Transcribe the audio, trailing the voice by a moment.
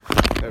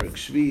Perik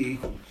Shvi.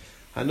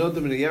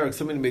 Hanodim in a Yerek,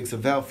 somebody makes a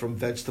vow from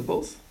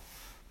vegetables.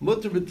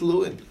 Mutter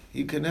b'tluin.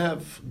 You can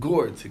have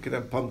gourds, you can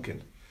have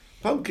pumpkin.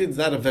 Pumpkin's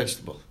not a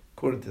vegetable,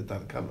 according to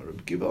Tanakama.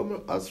 Rabbi Kiva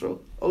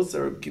Asro,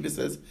 Osa, Rabbi Kiva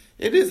says,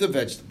 it is a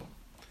vegetable.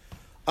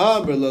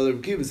 Amr lo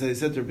Rabbi Kiva says, he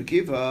said to Rabbi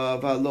Kiva,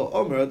 V'alo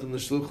Omer, Adam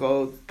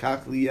l'shlucho,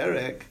 kach li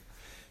yerek.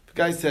 The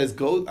guy says,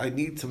 go, I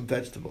need some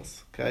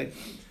vegetables, okay?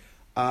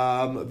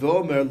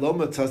 V'omer lo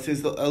matzas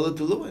ela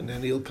tluin.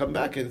 And he'll come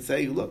back and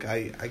say, look,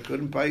 I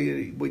couldn't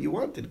buy what you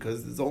wanted,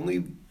 because there's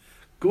only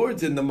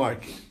gourds in the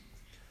market.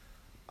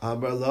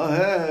 Amr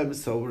lahem,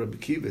 so Rabbi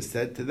Kiva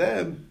said to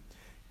them,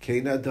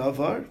 Keina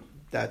davar,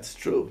 that's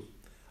true.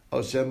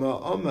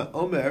 Oshema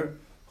Omer,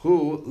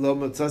 who lo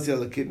matzasi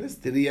alakidnis,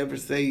 did he ever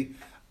say,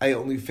 I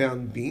only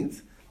found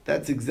beans?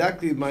 That's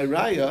exactly my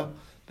raya,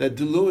 that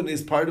duluin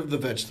is part of the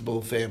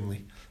vegetable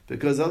family.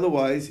 Because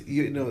otherwise,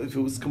 if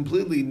it was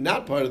completely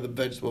not part of the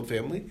vegetable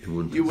family,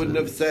 you wouldn't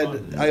have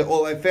said,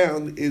 all I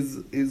found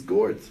is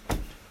gourds.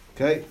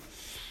 Okay?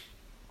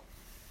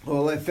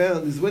 All I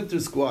found is winter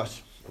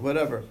squash,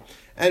 whatever.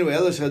 Anyway,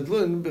 Elash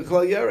Hadlun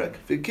b'chal yerek.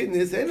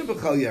 V'kidnis ain't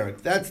b'chal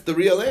yerek. That's the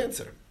real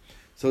answer.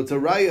 So it's a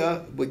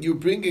raya. What you're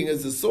bringing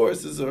as a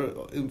source is,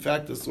 in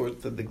fact, a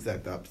source of the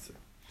exact opposite.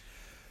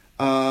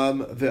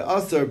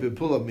 Ve'asar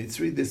b'pula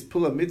mitzri. This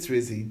pula mitzri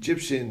is an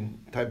Egyptian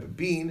type of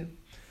bean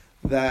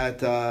that's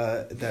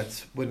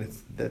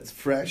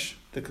fresh,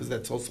 because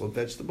that's also a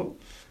vegetable.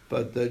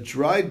 But the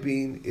dried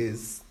bean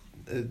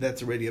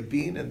that's already a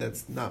bean, and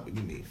that's not what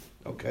you need.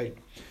 Okay,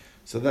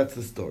 so that's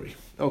the story.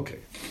 Okay.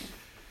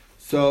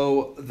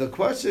 So the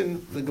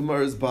question the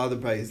Gemara is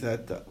bothered by is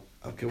that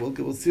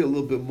we'll see a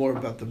little bit more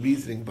about the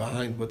reasoning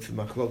behind what's the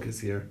machlokes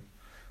here.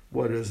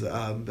 What is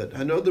but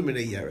hanodim in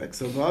a yerek.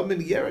 So v'am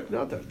in a yerek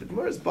nadar. The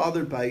Gemara is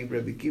bothered by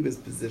Rabbi Kiva's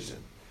position.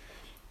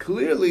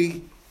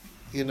 Clearly,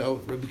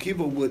 Rabbi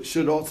Kiva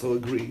should also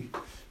agree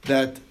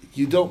that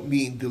you don't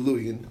mean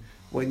diluyin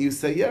when you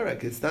say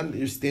yerek. It's not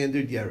your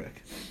standard yerek.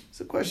 It's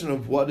a question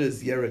of what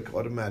is yerek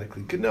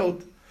automatically.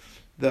 Connote.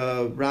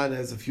 The Ran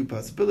has a few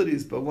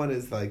possibilities, but one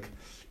is like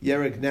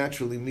yerek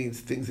naturally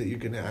means things that you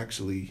can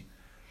actually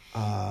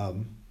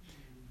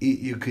eat.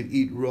 You could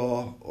eat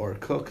raw or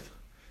cooked,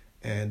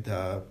 and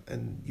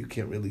you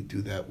can't really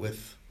do that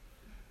with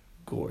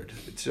gourd.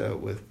 It's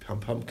with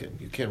pumpkin.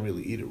 You can't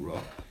really eat it raw.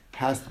 It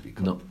has to be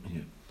cooked. No.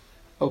 Yeah.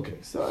 Okay,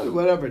 so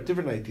whatever,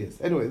 different ideas.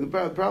 Anyway, the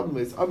problem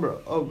is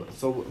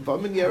so if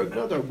I'm in yerek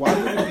nadar, why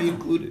would it be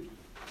included?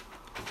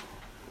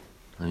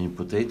 I mean,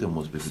 potato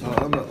must be. So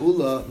Amra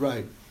Ula,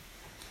 right?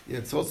 Yeah,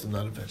 it's also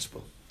not a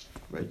vegetable.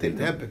 Right? They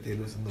didn't have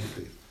potatoes in those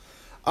days.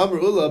 Amr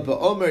Ula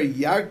ba'omer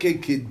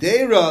yarke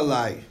kidera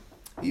alai.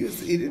 He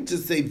didn't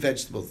just say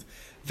vegetables.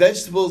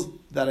 Vegetables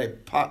that I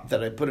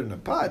put in a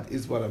pot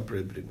is what I'm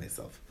prohibiting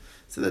myself.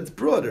 So that's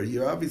broader.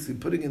 You're obviously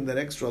putting in that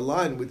extra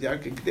line with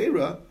yarke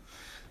kidera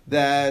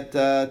that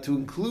to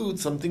include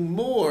something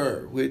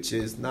more, which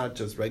is not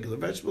just regular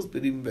vegetables,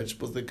 but even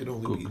vegetables that can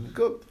only be eaten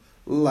cooked,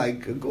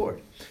 like a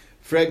gourd.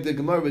 Frag the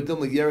Gemara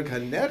v'dilma yerek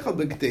hanecha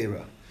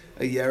b'kidera.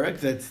 A yerek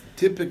that's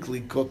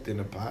typically cooked in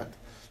a pot,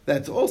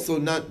 that's also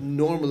not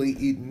normally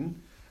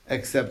eaten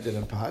except in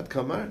a pot,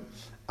 kamar,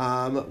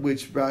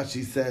 which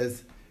Rashi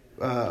says,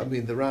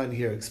 the Ran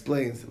here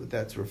explains what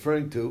that's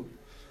referring to,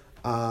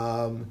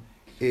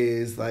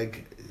 is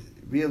like,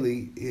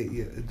 really,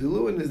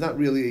 diluin is not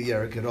really a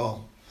yerek at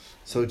all.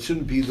 So it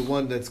shouldn't be the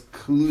one that's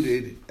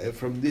colluded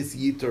from this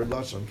yitor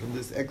lashon, from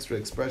this extra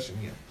expression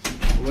here.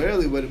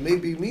 Really, what it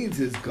maybe means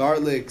is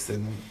garlics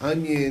and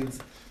onions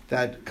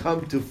that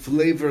come to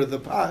flavor the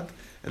pot,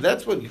 and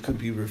that's what you could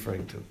be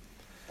referring to.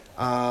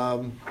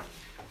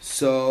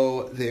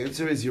 So the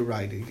answer is you're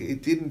right.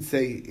 It didn't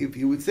say, if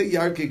you would say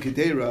yarke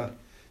kedera,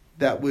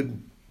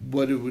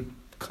 what it would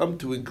come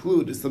to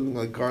include is something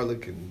like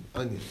garlic and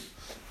onions.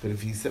 But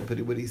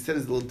what he said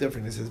is a little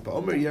different. He says,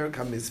 "Ba'omer yerek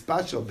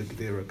hamispashal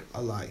b'kedera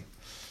alai."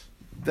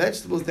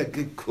 Vegetables that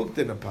get cooked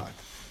in a pot.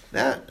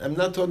 Now, I'm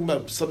not talking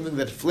about something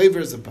that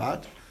flavors a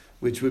pot,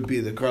 which would be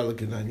the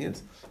garlic and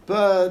onions,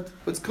 but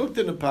what's cooked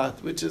in a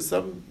pot, which is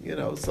something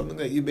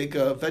that you make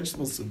a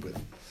vegetable soup with,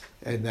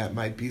 and that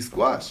might be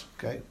squash.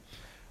 Okay,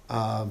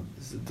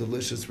 it's a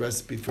delicious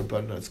recipe for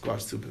butternut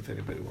squash soup. If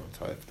anybody wants,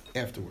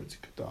 afterwards you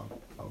could.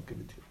 I'll give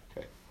it to you.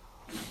 Okay.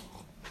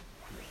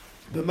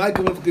 But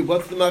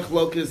what's the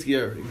machlokas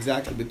here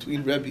exactly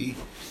between Rabbi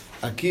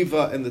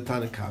Akiva and the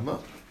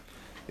Tanakama?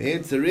 The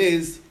answer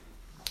is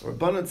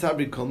Rabbanan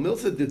Tzabri Kol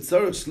Milsa did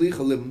Tzarech Shlicha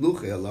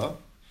Lemluche Allah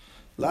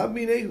Lav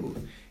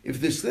Minehu.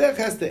 If the shliach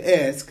has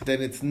to ask,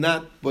 then it's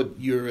not what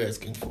you're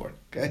asking for.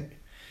 Okay,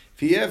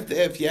 if you have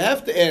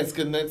to ask,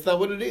 and that's not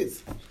what it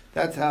is.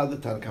 That's how the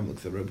Tanakam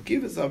looks at Rabbi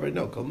Kiva.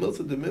 No, Kol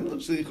Milsa de Mimlu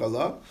Shlicha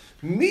Allah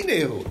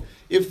Minehu.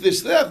 If the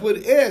shliach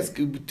would ask,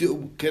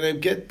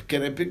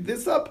 can I pick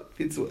this up?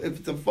 If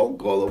it's a phone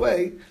call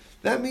away,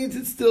 that means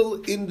it's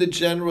still in the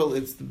general.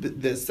 It's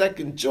the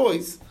second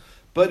choice.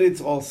 But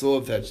it's also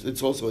a vegetable.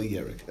 It's also a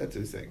yerek. That's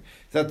what he's saying.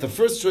 It's not the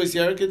first choice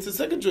yerek, it's the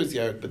second choice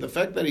yerek. But the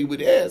fact that he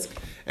would ask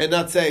and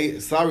not say,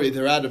 sorry,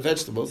 they're out of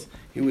vegetables,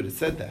 he would have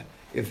said that.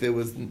 if it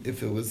was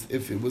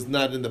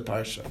not in the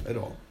parsha at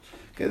all.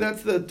 Okay,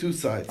 that's the two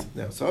sides.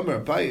 Now, so Amar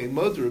Abaye,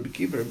 Moder, Rabbi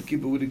Kiva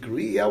would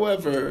agree.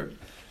 However,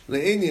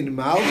 le'inyan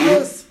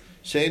malchus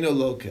sheino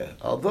loke.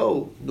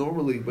 Although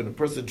normally when a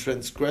person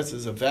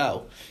transgresses a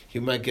vow, he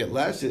might get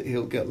lashes.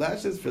 He'll get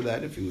lashes for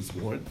that if he was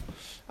warned.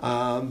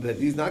 But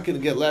he's not going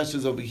to get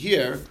lashes over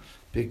here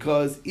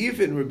because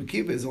even Rabbi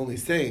Kiva is only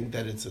saying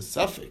that it's a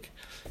suffix.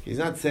 He's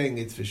not saying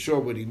it's for sure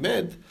what he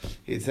meant.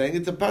 He's saying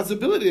it's a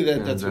possibility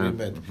that that's what he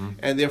meant.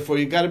 And therefore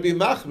you got to be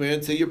machmer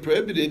and say you're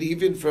prohibited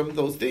even from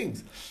those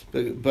things.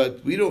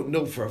 But we don't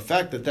know for a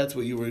fact that that's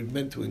what you were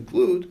meant to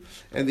include.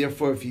 And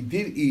therefore if he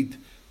did eat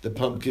the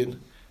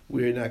pumpkin,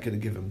 we're not going to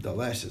give him the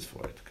lashes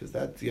for it. Because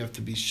that you have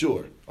to be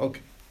sure.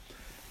 Okay.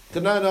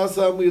 Tanan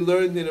Asam we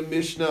learned in a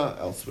Mishnah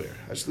elsewhere.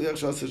 Hashliach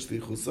shasa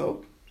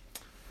shlichuso.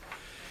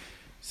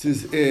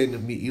 This is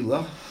in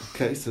Mi'ilah.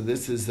 Okay, so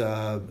this is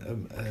a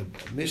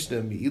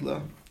Mishnah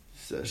Mi'ilah.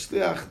 So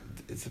Shliach,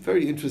 it's a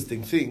very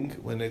interesting thing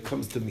when it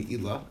comes to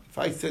Mi'ilah. If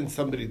I send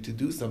somebody to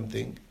do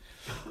something,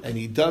 and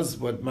he does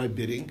what my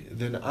bidding,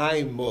 then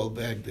I'm Mol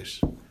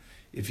Bagdish.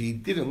 If he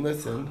didn't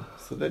listen,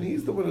 so then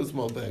he's the one who's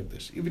Mol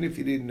Bagdish, even if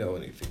he didn't know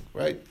anything,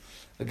 right?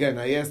 Again,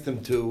 I asked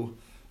him to,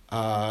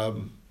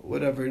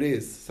 whatever it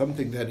is,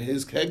 something that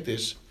is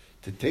Hegdish,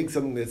 to take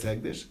something that's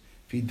Hegdish.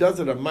 If he does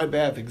it on my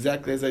behalf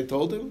exactly as I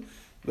told him,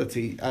 let's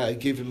see, I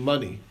gave him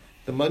money.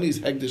 The money is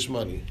Hegdish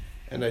money.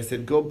 And I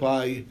said, go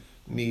buy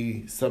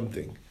me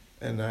something.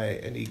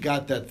 And he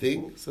got that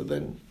thing, so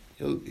then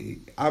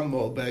I'm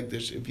Mol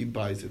Bagdish if he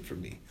buys it for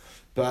me.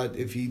 But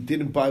if he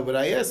didn't buy what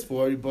I asked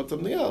for, he bought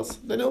something else,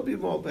 then he'll be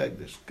Mol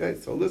Bagdish. Okay,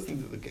 so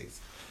listen to the case.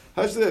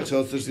 He's a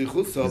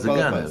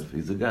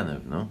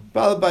ganev, no?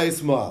 Balabay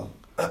small.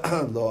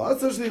 Lo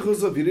asar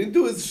shlichus, if you didn't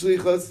do his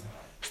shlichus,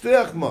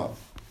 shliach mal.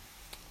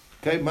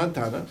 Okay,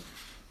 Mantana.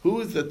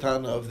 Who is the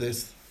Tana of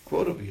this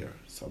quote over here?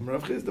 Some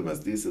Rav Chisda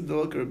Masdisa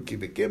Dolak Reb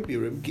Kiva. It can't be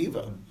Reb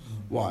Kiva.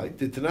 Why?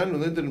 The Tanan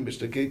learned in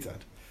Mishnah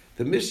Ketzad.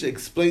 The Mishnah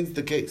explains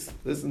the case.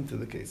 Listen to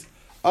the case.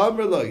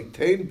 Amr loy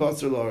tein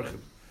basar la'orchim.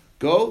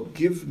 Go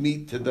give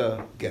meat to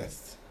the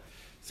guests.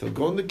 So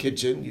go in the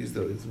kitchen. Use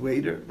his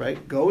waiter,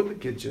 right? Go in the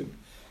kitchen,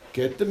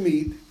 get the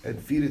meat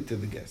and feed it to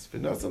the guests.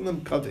 V'nasan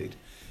them kaved,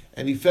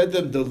 and he fed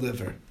them the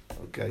liver.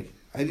 Okay,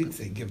 I didn't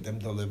say give them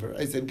the liver.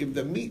 I said give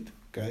them meat.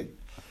 Okay,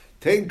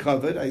 tein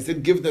kaved. I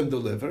said give them the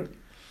liver.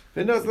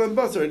 V'nasan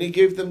basar, and he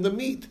gave them the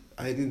meat.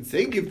 I didn't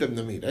say give them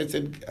the meat. I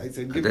said give them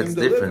the liver. That's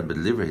different, but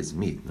liver is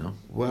meat, no?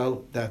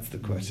 Well, that's the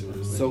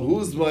question. So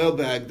who's Moel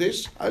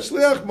Behagdish?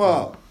 Ashliach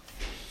Moel.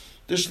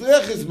 The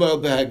Shliach is Moel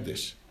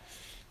Behagdish.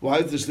 Why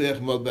is the Shliach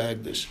Moel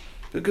Behagdish?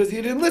 Because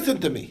he didn't listen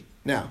to me.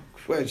 Now,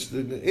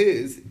 question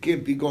is, it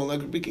can't be going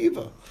like Rabbi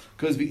Kiva.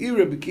 Because V'ir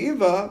Rabbi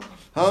Kiva,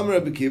 Ham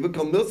Rabbi Kiva,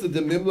 Kal Milsa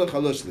de Mimlach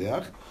Halo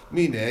Shliach,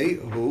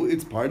 Mine, who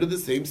it's part of the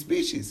same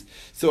species.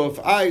 So if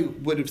I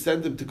would have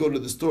sent him to go to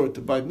the store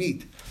to buy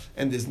meat,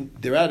 and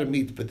they're out of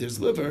meat, but there's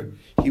liver,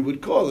 he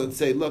would call and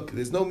say, look,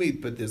 there's no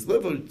meat, but there's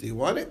liver, do you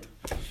want it?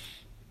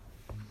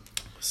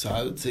 So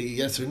I would say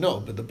yes or no,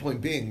 but the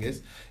point being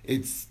is,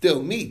 it's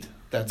still meat.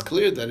 That's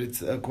clear that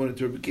it's, according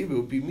to Rabbi Kiva, it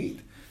would be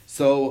meat.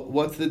 So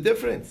what's the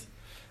difference?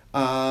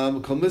 So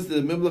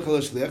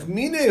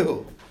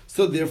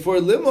therefore,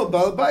 limo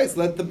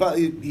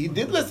balabais, he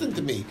did listen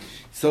to me.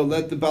 So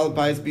let the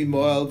balabais be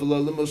moel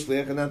v'lo limo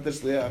shliach and not the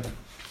shliach.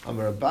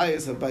 Amar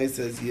Abaye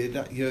says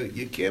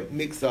you can't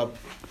mix up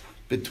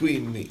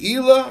between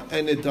Me'ilah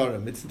and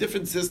Nedarim. It's a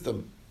different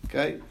system.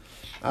 Okay?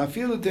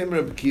 Even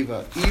Rabbi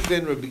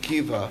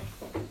Kiva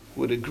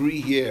would agree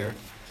here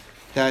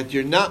that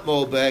you're not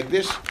Mol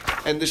Bagdish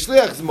and the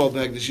Shliach is Mol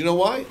Bagdish. You know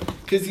why?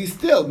 Because he's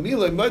still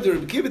Mila Mother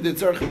Rabbi Kiva did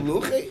Tzarchim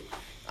Luche.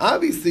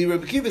 Obviously,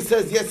 Rabbi Kiva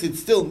says yes, it's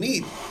still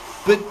meat,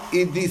 but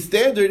the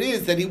standard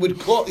is that he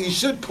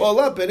should call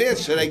up and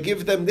ask, should I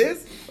give them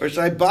this or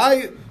should I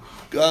buy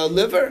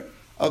liver?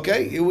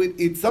 Okay,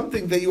 it's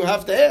something that you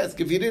have to ask.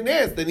 If he didn't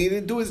ask, then he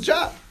didn't do his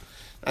job.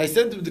 I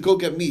sent him to go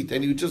get meat,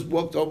 and he just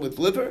walked home with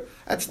liver.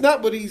 That's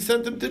not what he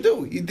sent him to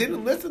do. He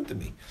didn't listen to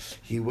me.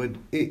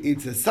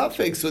 It's a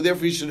suffix, so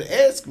therefore he should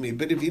ask me.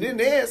 But if he didn't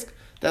ask,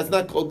 that's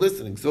not called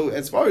listening. So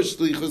as far as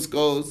shlichus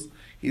goes,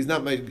 he's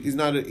not a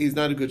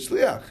good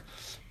shliach.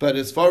 But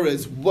as far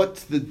as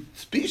what's the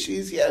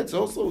species, yeah, it's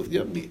also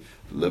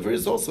liver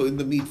is also in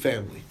the meat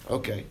family.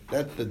 Okay,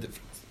 that's the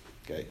difference.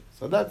 Okay,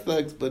 so that's the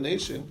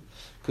explanation.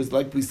 Because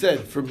like we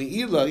said, for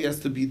Me'ilah, he has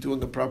to be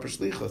doing a proper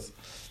shlichus.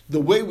 The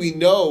way we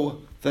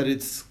know that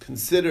it's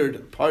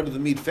considered part of the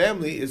meat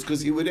family is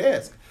because he would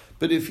ask.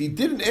 But if he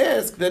didn't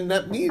ask, then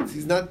that means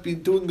he's not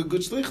been doing a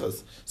good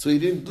shlichus. So he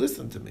didn't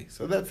listen to me.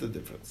 So that's the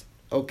difference.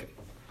 Okay.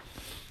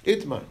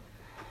 Itmar.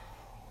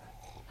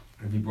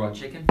 Have you brought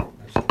chicken?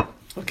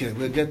 Okay,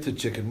 we'll get to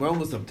chicken. We're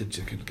almost up to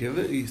chicken. Okay,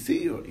 you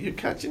see, you're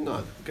catching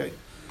on. Okay.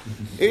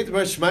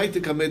 Itmar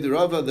Shmaita Kamed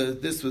Rava.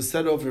 This was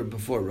said over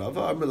before Rava.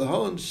 Amr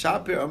Lahon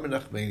Shapir Amr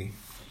Nachmeni.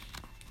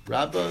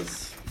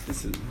 Rabbas.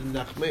 This is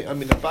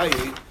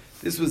Abaye.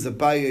 This was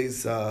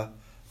Abaye's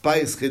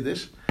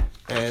Chiddush,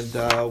 and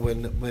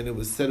when it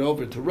was sent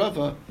over to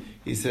Rava,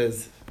 he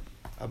says,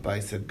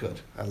 Abaye said, "Good,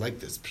 I like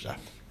this pshat.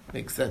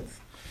 Makes sense."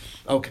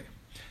 Okay.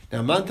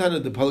 Now, Montana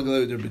the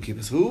Palgalei de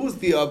Rebbe. So who was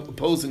the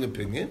opposing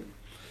opinion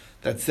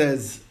that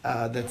says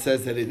that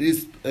it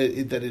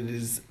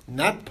is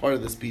not part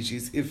of the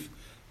species if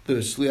the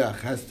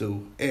shliach has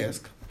to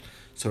ask?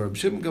 So Reb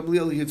Shimon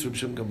Gamliel hits Reb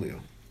Shimon Gamliel.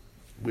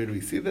 Where do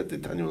we see that? The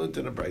Tanya learned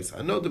in a brayso.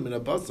 I know the min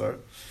basar.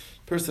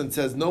 Person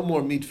says no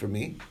more meat for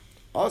me.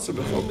 Also,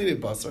 b'chol min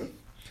basar.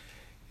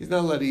 He's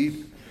not allowed to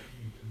eat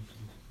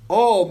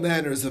all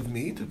manners of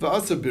meat.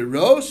 V'asa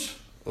birosh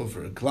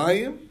over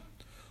klayim,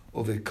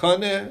 over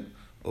kaneh,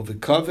 over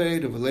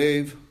kaved, over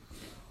lev,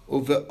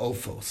 over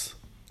ofos.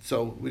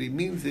 So what he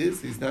means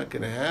is he's not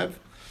going to have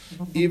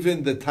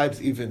even the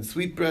types, even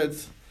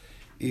sweetbreads,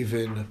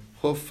 even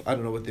hoof. I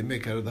don't know what they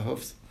make out of the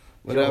hoofs.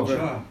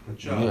 Whatever.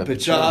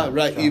 Picha,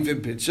 right?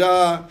 Even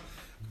picha,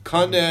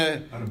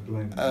 kaneh.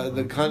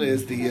 The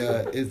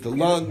kaneh is the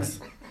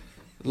lungs,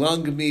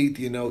 lung meat.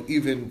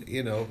 Even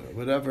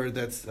whatever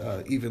that's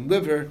even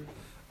liver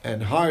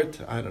and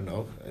heart. I don't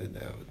know.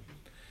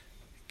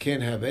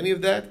 Can't have any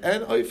of that.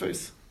 And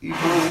oifos,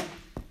 even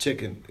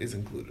chicken is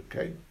included.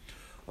 Okay.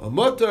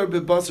 Motor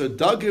bebasar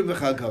dagim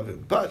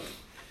v'chagavim. But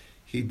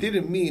he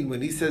didn't mean,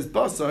 when he says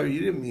basar, he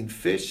didn't mean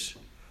fish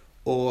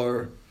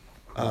or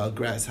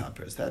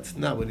grasshoppers. That's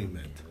not what he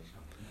meant.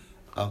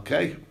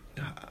 Okay?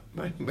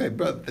 My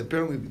brother,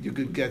 apparently you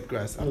could get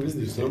grasshoppers.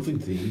 There's something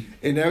to eat.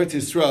 In Eretz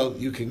Yisrael,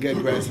 you can get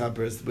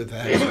grasshoppers with a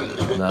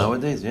hatchet.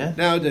 Nowadays, yeah.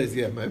 Nowadays,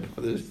 yeah. My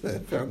brother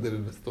found it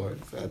in the store.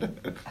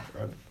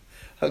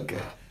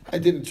 Okay. I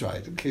didn't try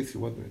it, in case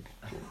you're wondering.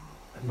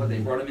 But they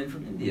brought them in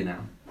from India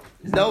now.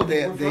 No,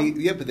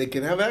 but they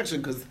can have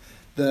action because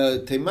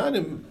the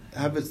Teimanim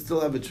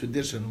still have a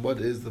tradition. What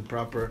is the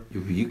proper?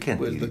 You can't.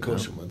 With the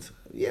kosher ones.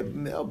 Yeah,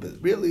 no, but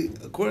really,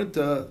 according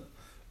to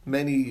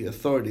many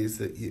authorities,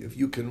 that if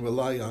you can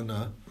rely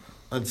on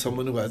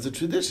someone who has a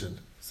tradition,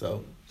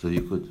 so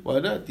you could. Why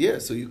not? Yeah,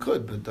 so you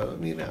could, but I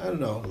don't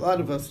know. A lot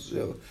of us,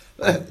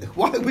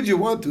 why would you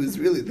want to? Is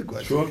really the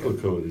question. Chocolate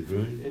coated,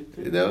 right?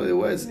 It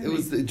was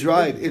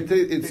dried.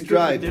 It's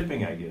dried.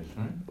 Dipping, I guess,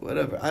 right?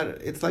 Whatever.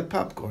 It's like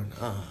popcorn.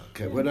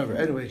 Okay, whatever.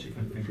 Anyway,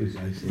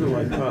 I still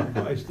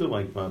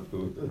like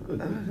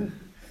popcorn.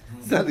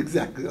 It's not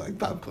exactly like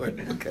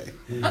popcorn. Okay.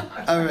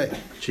 All right.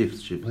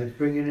 Chips. Let's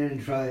bring it in and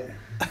try it.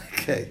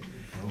 Okay.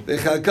 The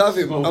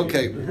Chalkavim.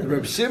 Okay.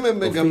 Reb Shimon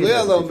ben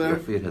Gamliel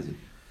Omer.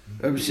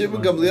 Reb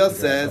Shimon Gamliel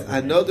says, "I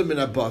know the min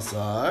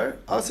basar,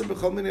 also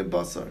b'chol min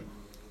basar.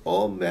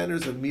 All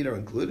manners of meat are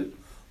included.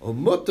 O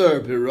mutar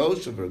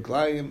birosh of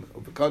reglayim,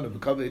 of kan of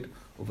kaved,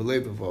 of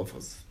lev of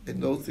ofos,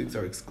 and those things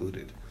are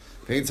excluded.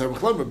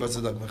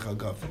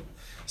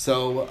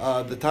 So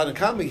the Tanna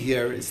Kama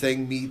here is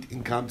saying meat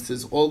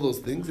encompasses all those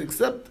things,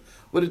 except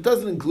what it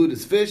doesn't include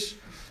is fish,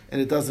 and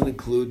it doesn't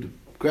include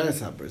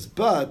grasshoppers.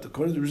 But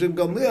according to Rishim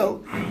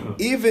Gamliel,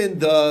 even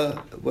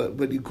the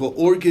what you call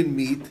organ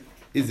meat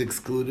is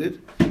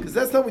excluded, because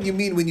that's not what you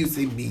mean when you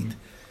say meat.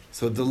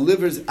 So the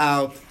liver's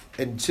out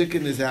and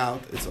chicken is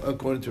out. It's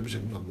according to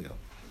Rishim Gamliel.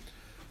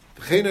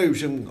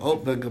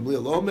 Rishim ben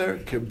Gamliel Omer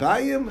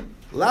kirbayim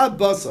la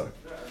basar.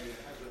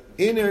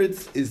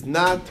 Innards is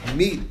not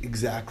meat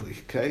exactly.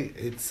 Okay,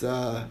 it's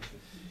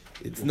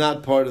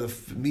not part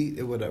of the meat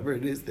or whatever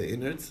it is. The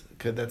innards.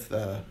 Okay, that's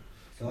the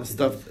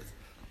stuff.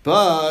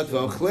 But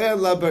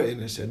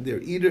and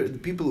their eater, the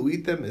people who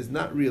eat them, is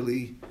not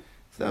really.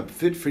 It's not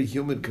fit for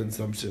human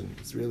consumption.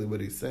 It's really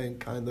what he's saying.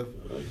 Kind of.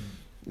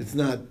 It's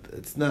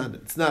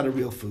not a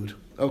real food.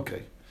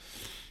 Okay.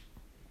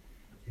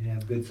 Did you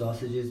have good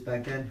sausages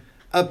back then?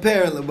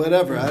 Apparently,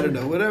 whatever, I don't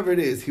know, whatever it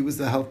is, he was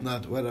a health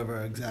nut, whatever,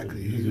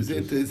 exactly. He was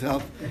into his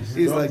health.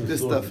 He's like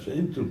this stuff.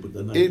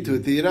 Into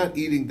it. You're not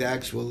eating the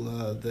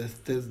actual,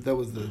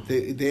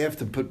 they have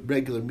to put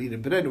regular meat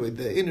in. But anyway,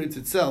 the innards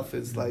itself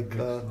is like,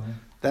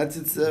 that's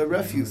its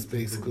refuse,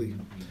 basically.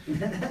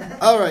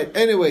 All right,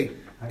 anyway.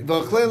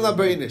 V'ochlen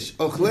labrinish.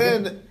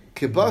 Ochlen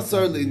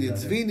kebasar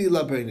l'nitzvini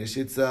labrinish.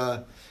 It's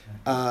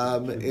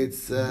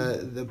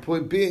the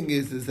point being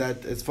is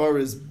that as far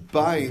as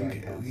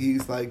buying,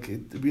 he's like,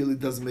 it really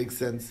doesn't make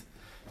sense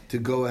to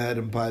go ahead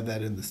and buy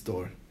that in the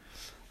store.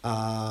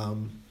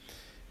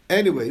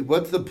 Anyway,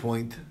 what's the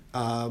point?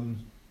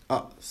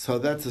 So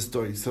that's the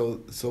story.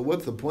 So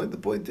what's the point? The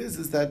point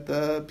is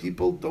that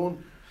people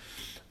don't.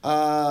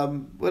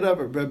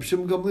 Whatever. Reb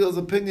Shimon Gamliel's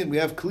opinion, we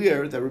have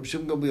clear that Reb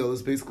Shimon Gamliel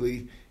is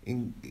basically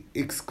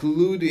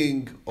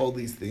excluding all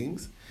these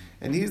things.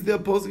 And he's the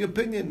opposing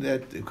opinion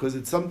that because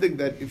it's something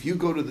that if you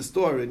go to the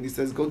store and he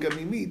says, "Go get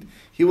me meat,"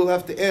 he will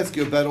have to ask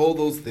you about all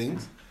those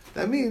things.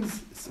 That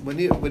means when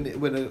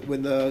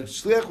the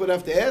shliach would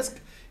have to ask,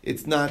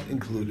 it's not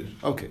included.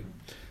 Okay,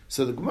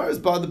 so the Gemara is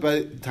bothered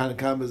by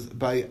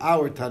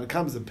our Tanna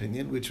Kama's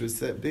opinion, which was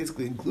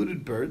basically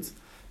included birds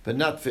but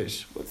not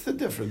fish. What's the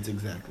difference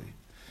exactly?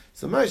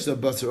 So Ma'aseh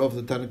basar of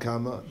the Tanna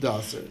Kama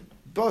daser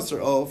basar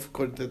of,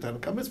 according to the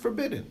Tanakh, is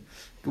forbidden.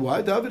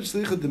 Why? David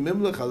shlicha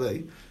demimlech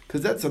alei.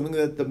 Because that's something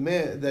that the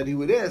man that he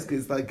would ask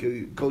is like,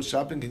 you go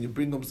shopping, can you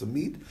bring home some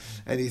meat?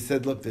 And he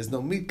said, look, there's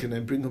no meat, can I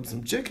bring home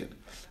some chicken?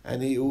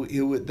 And he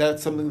would,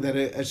 that's something that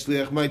a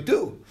shliach might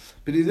do.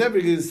 But he's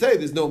never going to say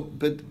there's no,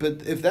 but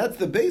if that's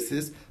the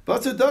basis,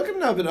 what if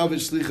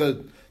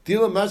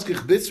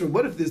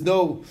there's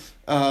no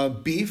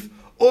beef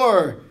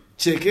or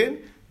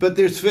chicken, but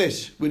there's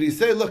fish? Would he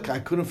say, look, I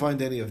couldn't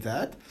find any of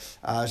that.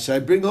 Should I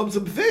bring home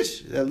some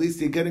fish? At least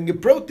you're getting your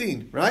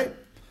protein, right?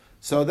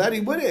 So that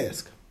he would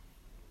ask.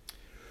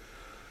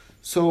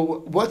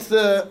 So what's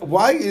the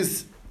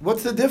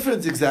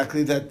difference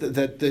exactly that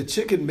the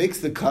chicken makes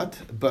the cut,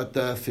 but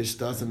the fish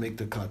doesn't make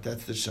the cut?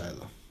 That's the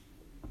shaila.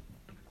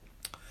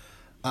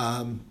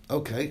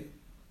 Okay.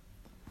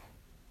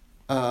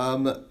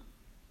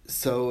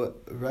 So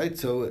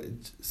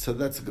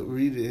that's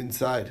read it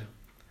inside.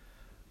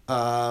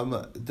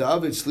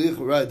 David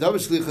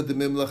shlicha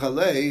demimlach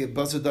alei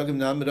basar dagim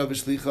nam David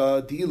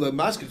shlicha diila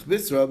mashkach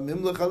bisra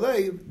mimlach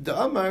alei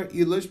daamar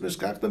ilish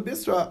mishkachtam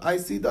bisra I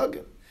see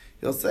dagim.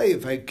 He'll say,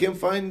 if I can't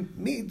find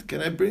meat,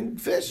 can I bring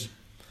fish?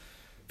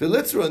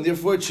 V'litzra, and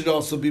therefore it should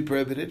also be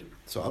prohibited.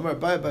 So Amar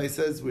Abai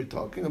says, we're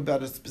talking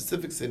about a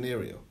specific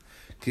scenario.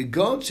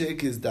 Kigon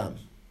shek is dam.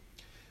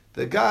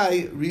 The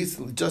guy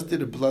recently just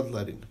did a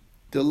bloodletting.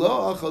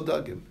 Delo achal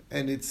dagim.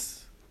 And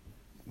it's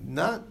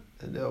not,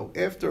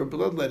 after a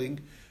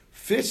bloodletting,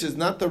 fish is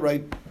not the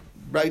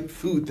right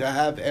food to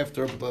have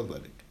after a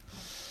bloodletting.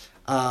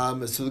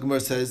 So the Gemara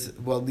says,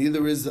 well,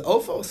 neither is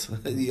ofos.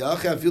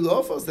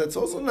 Ofos, that's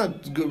also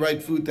not good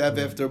right food to have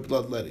after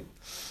bloodletting.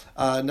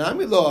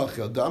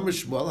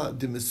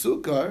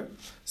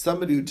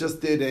 Somebody who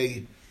just did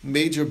a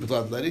major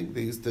bloodletting,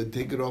 they used to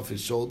take it off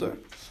his shoulder.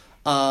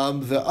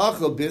 The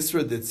achal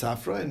bisra did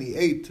safra, and he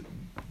ate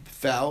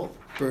fowl,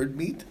 bird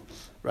meat,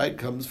 right?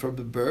 Comes from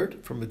a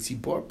bird, from a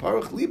tzipor.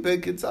 Paruch libe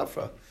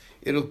kitzafra.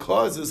 It'll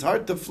cause his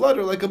heart to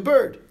flutter like a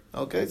bird.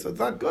 Okay, so it's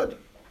not good.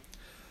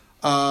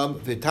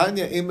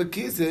 V'tanya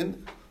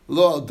emakizin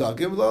lo al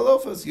dagim lo al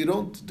ofos. You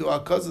don't do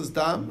akaza's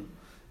dam,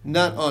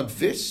 not on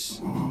fish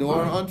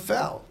nor on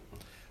fowl.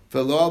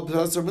 V'lo al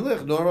b'asar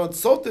melich, nor on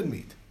salted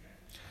meat.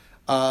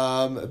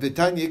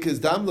 V'tanya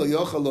yikiz dam lo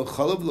yochal lo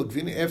chalav lo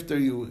gvina. After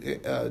you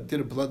did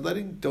a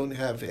bloodletting, don't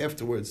have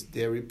afterwards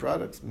dairy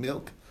products,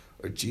 milk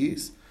or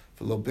cheese.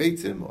 V'lo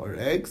beitzim or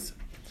eggs.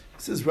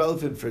 This is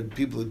relevant for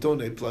people who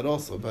donate blood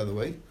also, by the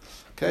way.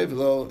 Okay,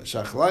 v'lo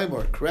shachlaim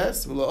or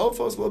cress. V'lo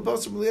ofos lo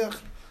basar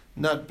melich.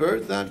 Not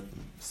birds, not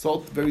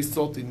salt, very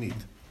salty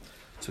meat.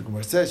 So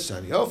Gemara says,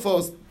 Shani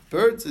Ofos,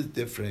 birds is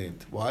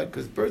different. Why?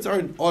 Because birds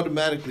aren't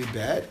automatically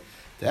bad.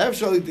 To have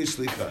Shali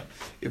Dishlicha,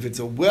 if it's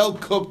a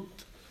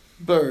well-cooked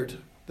bird,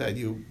 that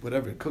you,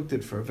 cooked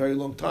it for a very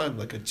long time,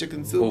 like a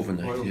chicken soup.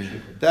 Overnight, yeah.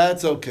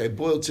 That's okay.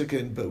 Boiled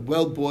chicken, but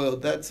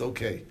well-boiled, that's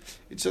okay.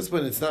 It's just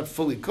when it's not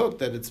fully cooked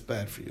that it's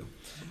bad for you.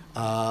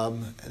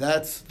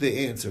 That's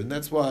the answer. And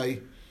that's why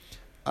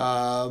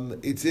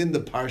it's in the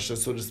Parsha,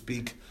 so to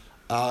speak,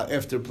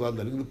 after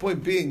bloodletting. The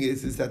point being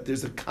is that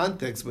there's a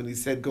context when he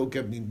said, go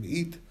get me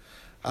meat,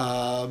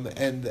 and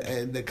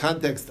the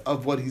context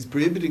of what he's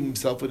prohibiting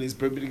himself when he's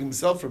prohibiting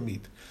himself from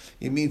meat.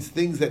 It means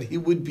things that he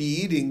would be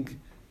eating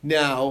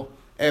now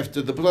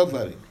after the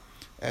bloodletting.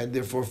 And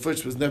therefore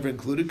fish was never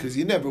included because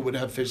you never would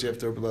have fish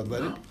after a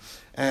bloodletting.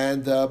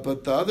 And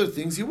but the other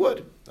things you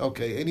would.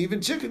 Okay, and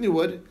even chicken you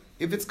would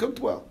if it's cooked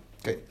well.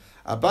 Okay.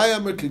 Abai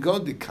Amar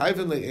Kigon de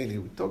Kaivan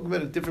Le'eni. We're talking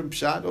about a different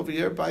pshat over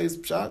here, Abaya's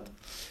pshat.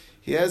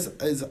 He has,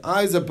 his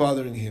eyes are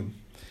bothering him.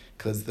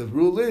 Because the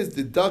rule is,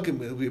 the dagim,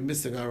 we're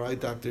missing our eye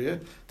doctor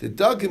here, the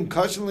dagim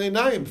kashan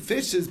le'nayim,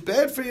 fish is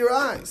bad for your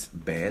eyes.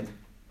 Bad?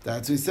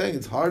 That's what he's saying,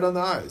 it's hard on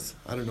the eyes.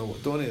 I don't know,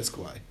 don't ask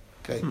why.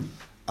 Okay,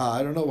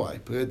 I don't know why.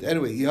 But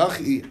anyway,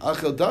 yachi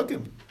achel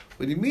dagim.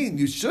 What do you mean?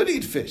 You should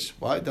eat fish.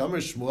 Why? Damar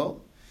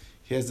Shmuel.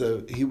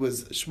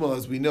 Shmuel,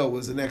 as we know,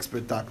 was an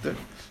expert doctor,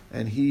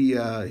 and he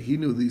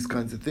knew these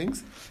kinds of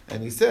things.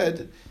 And he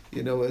said,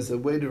 as a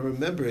way to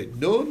remember it,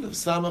 nun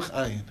samach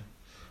ayin.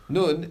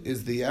 Nun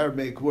is the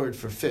Aramaic word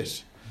for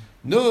fish.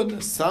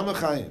 Nun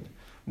samach ayin.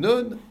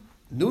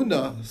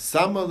 Nuna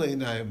sama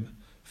leinayim.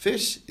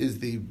 Fish is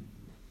the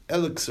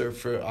elixir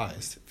for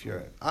eyes. If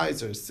your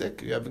eyes are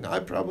sick, you're having eye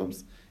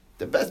problems,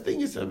 the best thing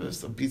is to have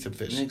some piece of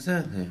fish.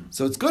 Exactly.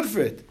 So it's good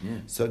for it. Yeah.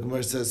 So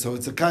Gemara says, so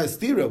it's a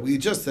kayastira. We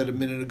just said a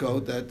minute ago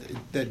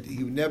that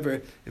you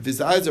never, if his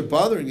eyes are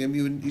bothering him,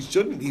 he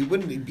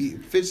wouldn't be,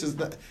 fish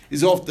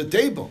is off the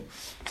table.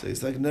 So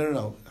he's like,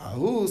 no.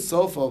 Ahu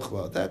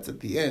sofochla. That's at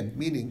the end,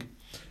 meaning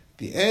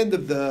the end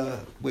of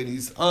when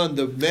he's on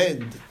the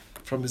mend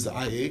from his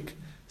eye ache.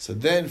 So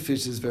then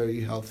fish is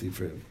very healthy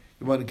for him.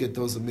 You want to get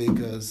those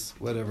omegas,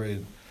 whatever.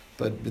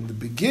 But in the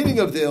beginning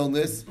of the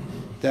illness,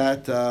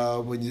 that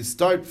when you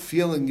start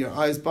feeling your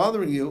eyes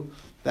bothering you,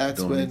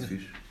 that's when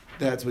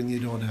you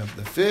don't have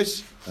the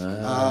fish,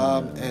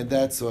 and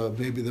that's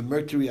maybe the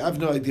mercury. I have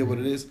no idea what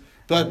it is,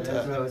 But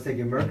That's what I was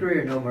thinking.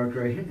 Mercury or no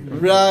mercury?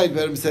 right,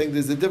 but I'm saying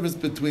there's a difference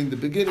between the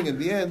beginning and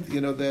the end.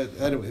 You know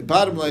that. Anyway,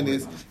 bottom line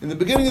is, in the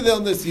beginning of the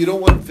illness, you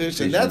don't want fish,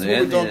 and that's what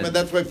we're talking about.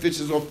 That's why fish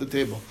is off the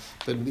table.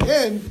 But in the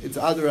end, it's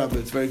adarabah.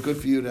 It's very good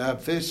for you to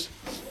have fish,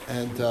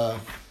 and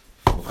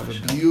have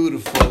a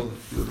beautiful,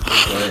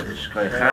 beautiful.